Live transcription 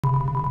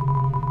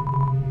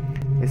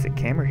There's a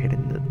camera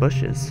hidden in the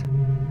bushes.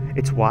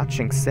 It's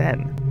watching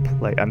S.E.N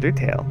play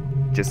Undertale,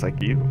 just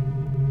like you.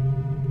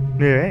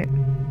 Alright.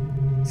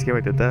 See how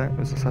I did that? It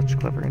was such a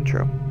clever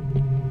intro.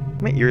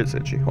 My ear is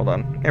itchy. Hold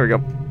on. There we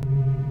go.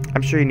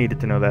 I'm sure you needed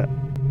to know that.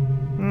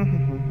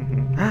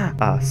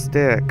 Ah,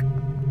 stick.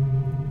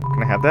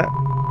 Can I have that?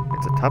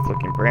 It's a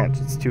tough-looking branch.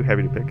 It's too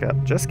heavy to pick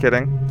up. Just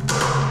kidding.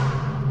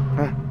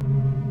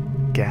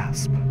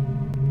 Gasp.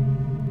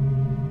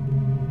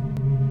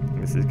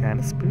 This is kind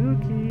of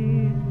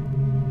spooky.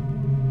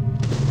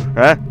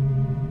 Huh?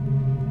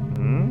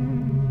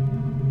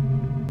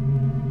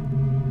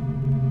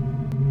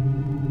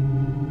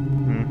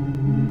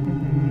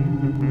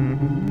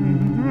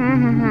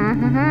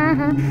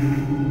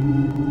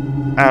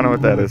 I don't know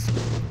what that is.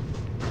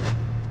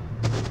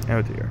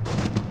 Oh dear.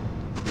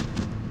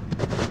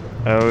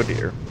 Oh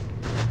dear.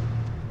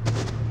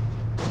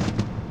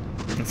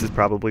 This is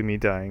probably me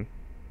dying.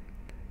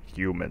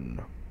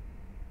 Human.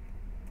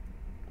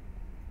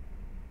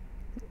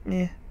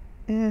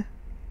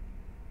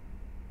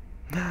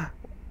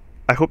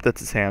 I hope that's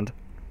his hand.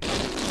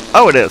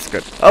 Oh, it is.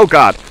 Good. Oh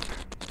god.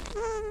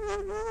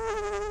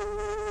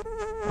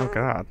 Oh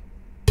god.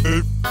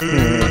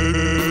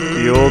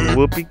 The old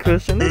whoopee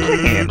cushion and the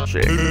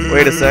handshake.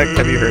 Wait a sec,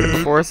 have you heard it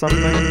before or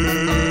something?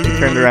 You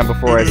turned around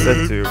before I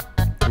said to.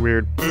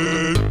 Weird.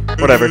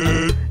 Whatever.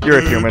 You're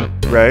a human,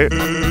 right?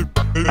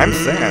 I'm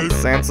Sans.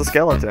 Sans the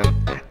skeleton.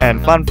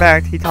 And fun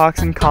fact, he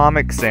talks in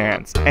Comic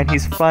Sans. And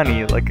he's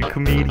funny, like a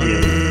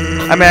comedian.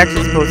 I'm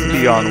actually supposed to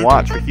be on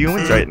watch for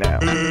humans right now.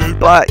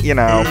 But, you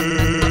know,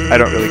 I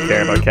don't really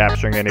care about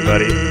capturing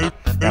anybody.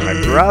 And my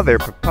brother,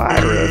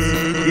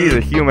 Papyrus, he's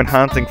a human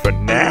hunting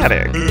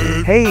fanatic.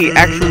 Hey,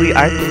 actually,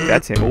 I think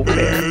that's him over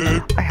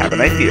there. I have an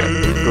idea.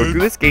 Go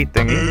through this gate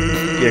thingy.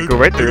 Yeah, go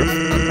right through.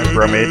 And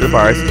throw me the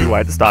bar is too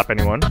wide to stop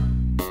anyone.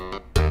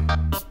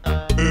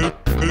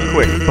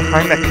 Quick,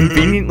 behind that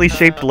conveniently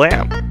shaped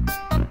lamp.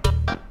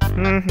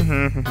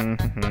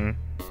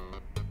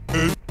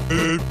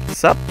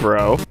 Sup,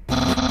 bro?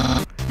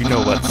 You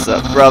know what's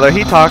up, brother.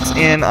 He talks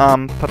in,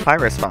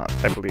 Papyrus font,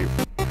 I believe.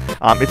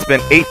 It's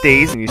been 8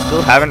 days and you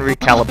still haven't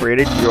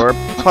recalibrated your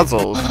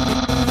puzzles.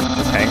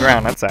 Just hang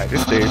around outside your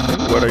station.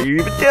 What are you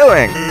even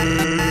doing?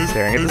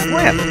 Staring at this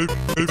lamp.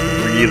 It's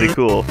really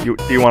cool. Do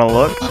you want to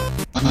look?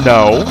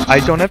 No, I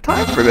don't have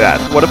time for that.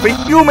 What if a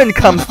human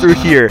comes through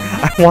here?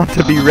 I want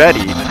to be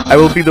ready. I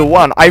will be the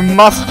one. I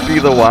must be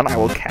the one. I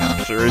will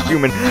capture a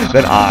human.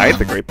 Then I,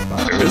 the great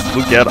Papyrus,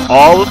 will get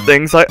all the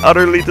things I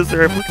utterly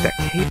deserve. Look at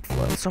that cape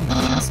flow. So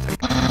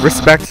majestic.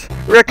 Respect,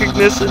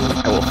 recognition.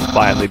 I will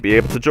finally be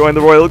able to join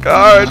the Royal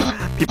Guard.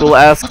 People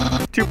ask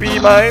to be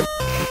my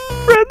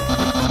friend.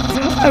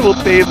 I will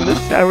bathe in a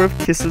shower of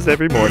kisses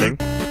every morning.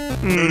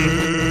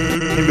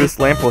 Maybe this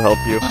lamp will help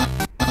you.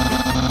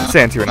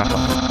 Sans, you're not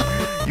helping.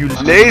 You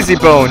lazy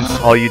bones!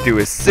 All you do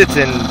is sit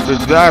and...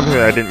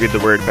 I didn't read the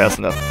word fast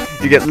enough.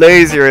 You get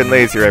lazier and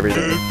lazier every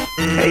day.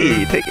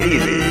 Hey, take it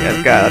easy.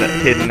 I've got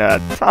hidden a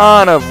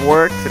ton of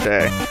work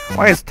today.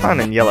 Why is ton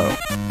in yellow?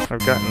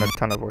 I've gotten a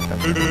ton of work done.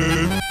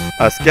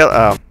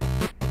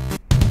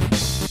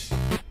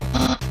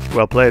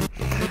 Well played.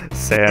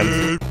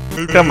 Sans.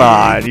 Come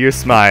on, you're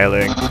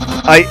smiling.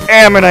 I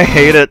am and I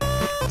hate it.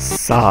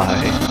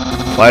 Sigh.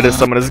 Why does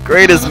someone as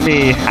great as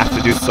me have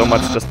to do so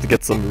much just to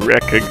get some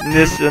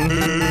recognition?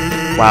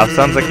 Wow,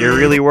 sounds like you're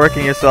really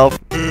working yourself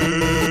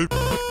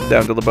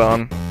down to the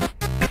bone.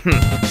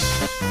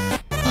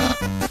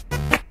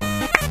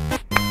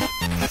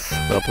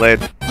 Well played.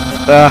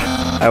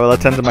 I will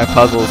attend to my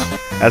puzzles.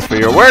 As for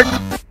your work,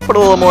 put a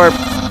little more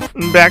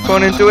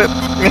backbone into it.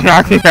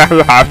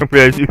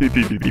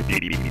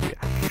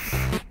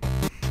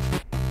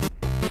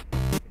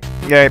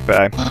 Yay,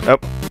 bye. Oh.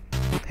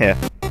 Yeah.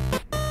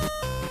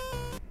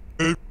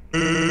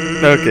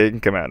 Okay, you can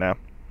come out now.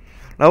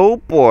 Oh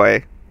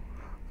boy.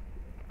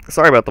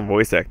 Sorry about the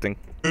voice acting.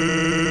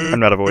 I'm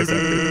not a voice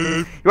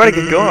actor. You ought to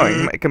get going.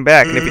 He might come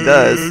back, and if he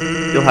does,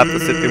 you'll have to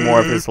sit through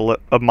more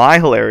of my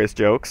hilarious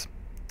jokes.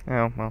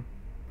 Oh, well.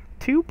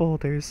 2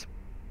 boulders.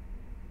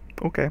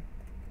 Okay.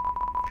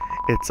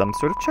 It's some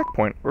sort of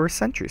checkpoint or a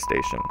sentry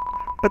station.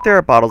 But there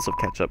are bottles of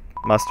ketchup,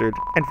 mustard,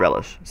 and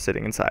relish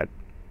sitting inside.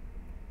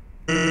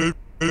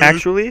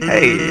 Actually,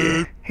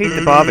 hey, hate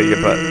to bother you,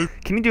 but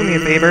can you do me a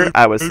favor?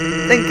 I was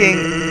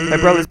thinking, my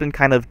brother's been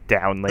kind of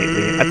down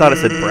lately. I thought it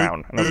said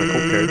brown, and I was like,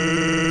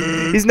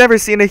 okay. He's never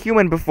seen a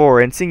human before,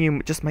 and seeing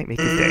you just might make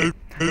his day.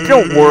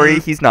 Don't worry,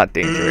 he's not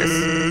dangerous,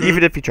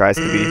 even if he tries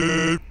to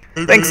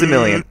be. Thanks a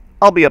million.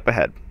 I'll be up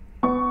ahead.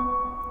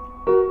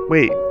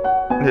 Wait,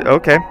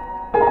 okay.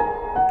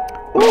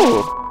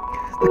 Ooh,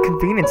 the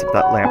convenience of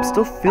that lamp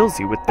still fills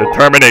you with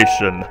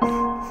determination.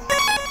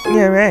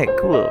 Yeah, right,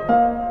 cool.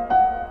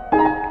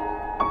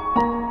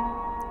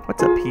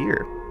 What's up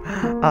here?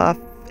 A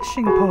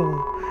fishing pole.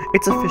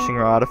 It's a fishing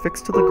rod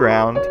affixed to the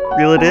ground.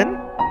 Reel it in?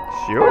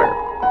 Sure.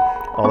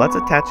 All that's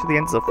attached to the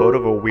end is a photo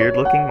of a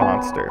weird-looking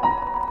monster.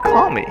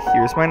 Call me.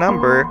 Here's my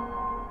number.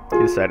 He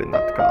decided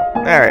not to call.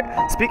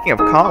 Alright, speaking of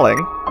calling,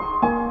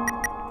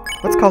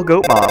 let's call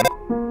Goat Mom.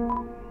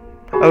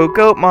 Oh,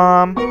 Goat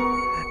Mom.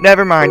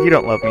 Never mind, you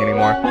don't love me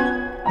anymore.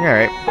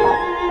 Alright.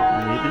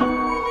 Maybe.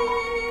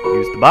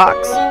 Use the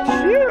box.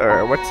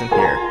 Sure, what's in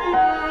here?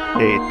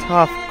 A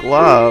tough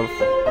glove.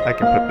 I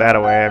can put that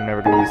away. I'm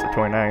never gonna use the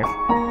toy knife.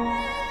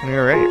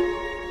 Alright.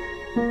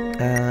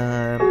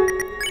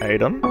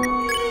 Item.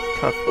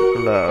 Tough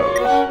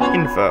glove.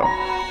 Info.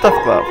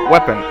 Tough glove.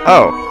 Weapon.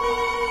 Oh.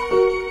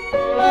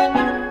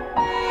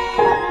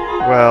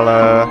 Well,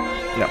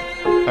 no.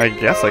 I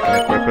guess I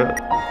can equip it.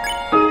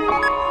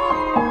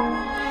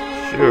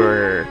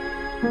 Sure.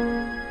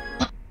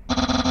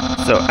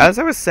 So, as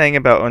I was saying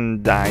about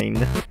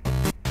Undyne...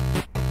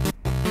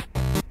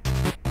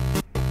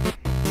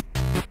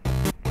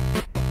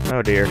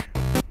 Oh dear.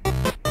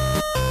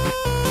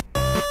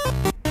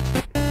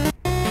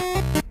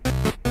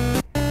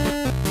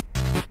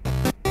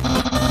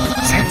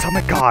 Sans, oh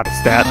my god,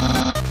 is that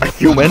a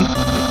human?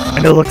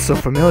 And it looks so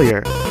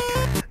familiar.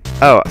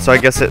 Oh, so I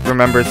guess it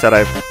remembers that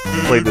I've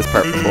played this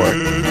part before.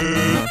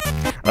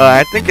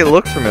 I think it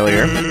looks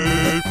familiar,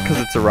 because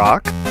it's a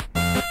rock.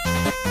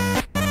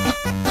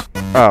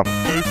 Oh.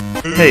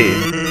 Hey,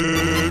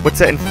 what's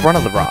that in front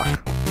of the rock?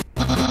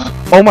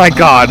 Oh my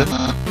god!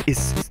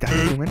 Is that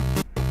a human?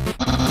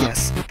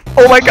 Yes.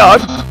 Oh my god!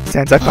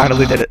 Sans, I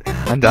finally did it.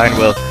 Undyne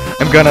will.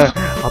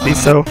 I'll be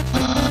so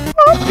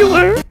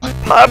popular!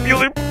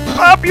 Popular!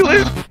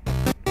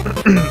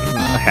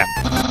 Ahem.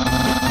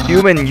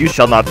 Human, you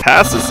shall not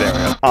pass this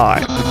area. I,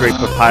 the great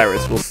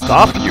papyrus, will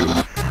stop you.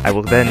 I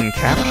will then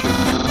capture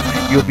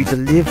you. You'll be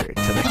delivered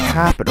to the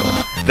capital.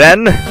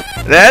 Then...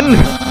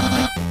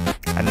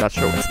 I'm not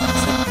sure what's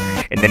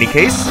next. In any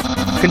case,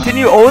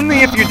 continue only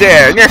if you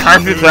dare.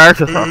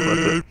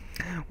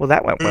 Well,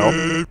 that went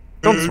well.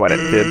 Don't sweat it,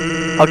 kid.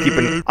 I'll keep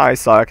an eye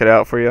socket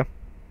out for you.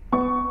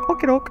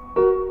 Okie doke.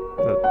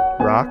 The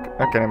rock?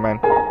 Okay, never mind.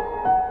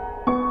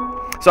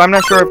 So I'm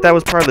not sure if that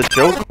was part of the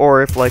joke,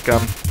 or if, like,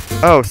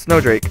 oh,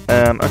 Snowdrake.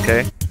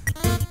 Okay.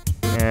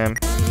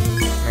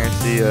 I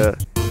see a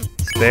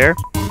spare.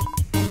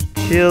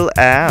 Chill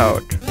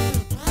out.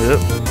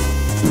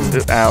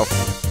 Ow.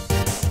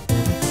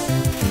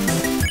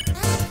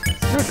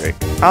 Snowdrake,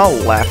 I'll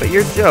laugh at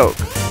your joke.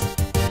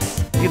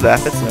 You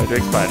laugh at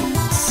Snowdrake's fun.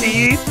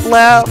 See?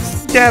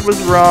 Laughs. Dad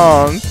was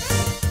wrong.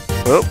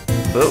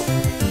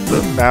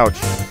 Ouch.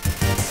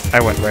 I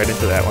went right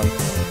into that one.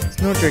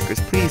 Snowdrake was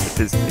pleased with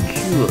his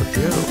peculiar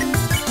joke.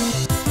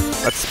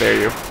 Let's spare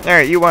you.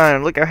 Alright, you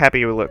won. Look how happy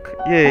you look.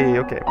 Yay,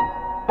 okay.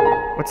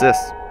 What's this?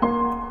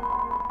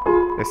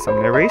 There's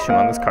some narration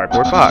on this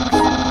cardboard box.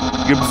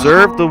 You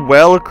observe the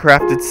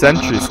well-crafted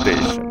sentry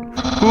station.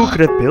 Who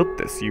could have built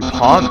this, you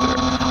ponder?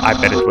 I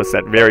bet it was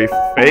that very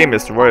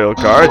famous royal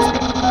guardsman.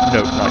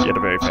 No, not yet a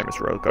very famous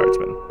royal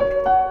guardsman.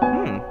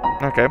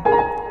 Okay.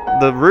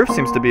 The roof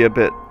seems to be a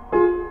bit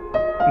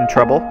in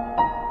trouble.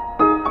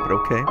 But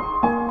okay.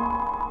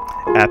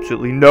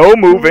 Absolutely no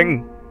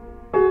moving!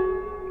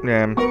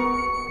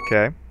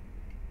 Okay.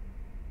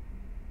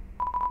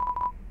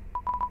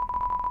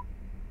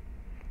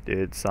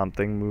 Did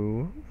something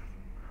move?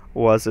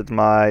 Was it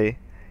my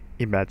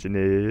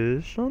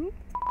imagination?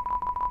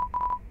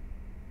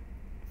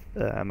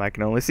 I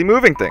can only see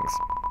moving things.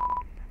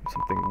 If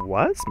something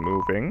was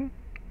moving,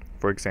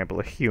 for example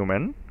a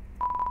human,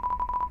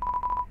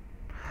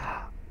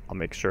 I'll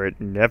make sure it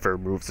never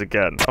moves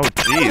again. Oh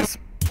jeez.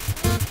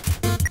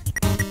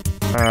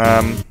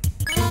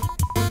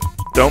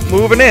 Don't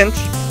move an inch.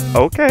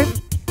 Okay.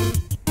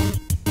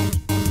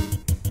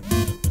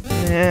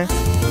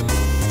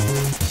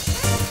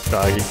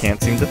 Doggo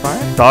can't seem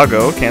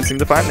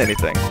to find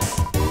anything.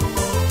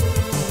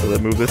 Will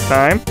it move this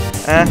time?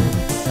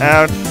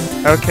 Ouch.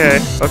 Okay.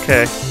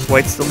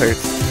 White still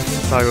hurts.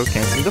 Doggo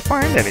can't seem to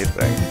find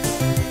anything.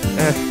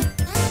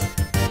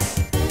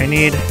 I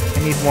need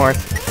more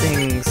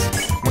things.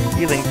 More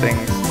healing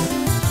things.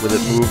 Will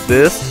it move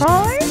this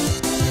time?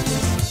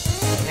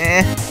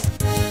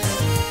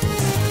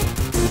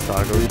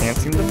 Doggo can't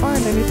seem to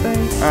find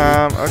anything.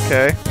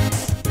 Okay.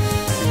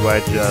 Do I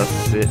just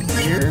sit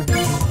here?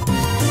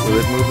 Will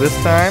it move this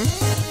time?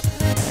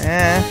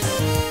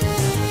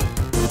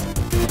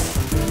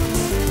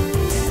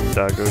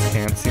 Doggo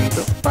can't seem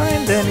to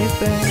find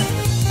anything.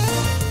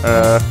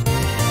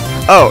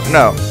 Oh,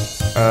 no.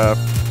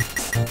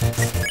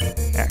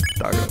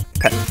 Doggo.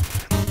 Pet.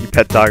 You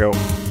pet Doggo.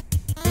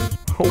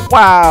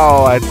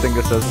 Wow, I think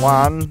it says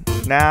one.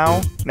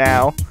 Now.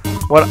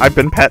 What? I've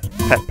been pet.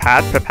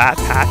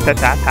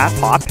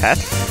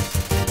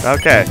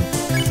 Okay,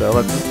 so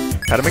let's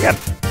pet him again.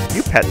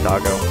 You pet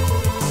Doggo.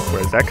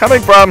 Where's that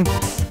coming from?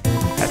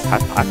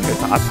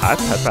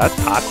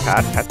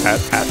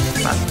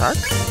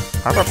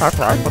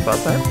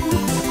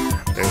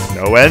 There's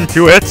no end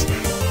to it.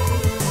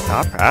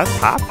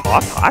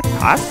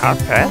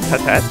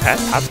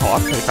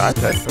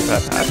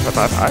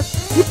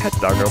 You pet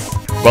Doggo.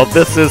 Well,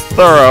 this is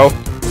thorough.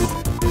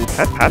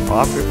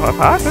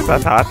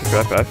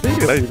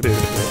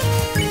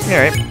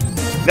 Alright.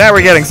 Now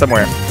we're getting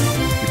somewhere.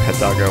 You pet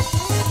Doggo.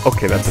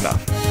 Okay, that's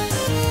enough.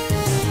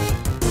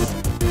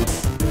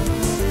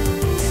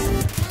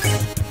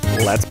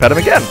 Let's pet him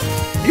again.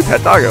 You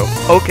pet doggo.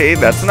 Okay,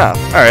 that's enough.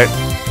 Alright.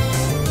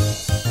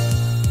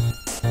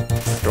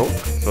 Cool.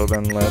 So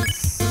then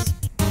let's...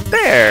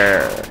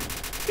 There!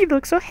 You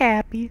look so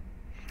happy.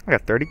 I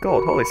got 30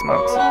 gold. Holy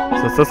smokes.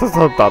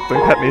 So Bob,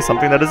 pet me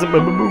something that isn't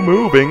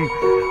moving.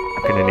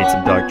 I'm gonna need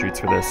some dog treats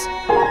for this.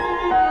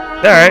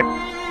 Alright.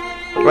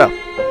 Well,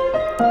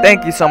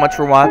 thank you so much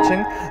for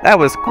watching. That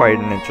was quite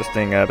an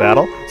interesting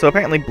battle. So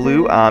apparently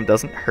blue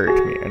doesn't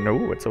hurt me. And oh,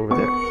 what's over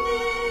there?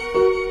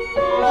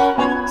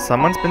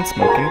 Someone's been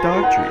smoking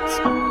dog treats.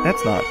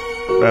 That's not...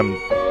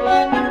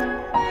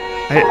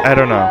 I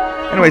don't know.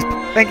 Anyways,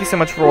 thank you so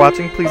much for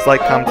watching. Please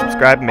like, comment,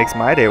 subscribe. It makes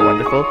my day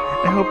wonderful.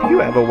 I hope you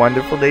have a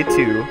wonderful day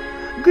too.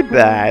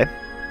 Goodbye.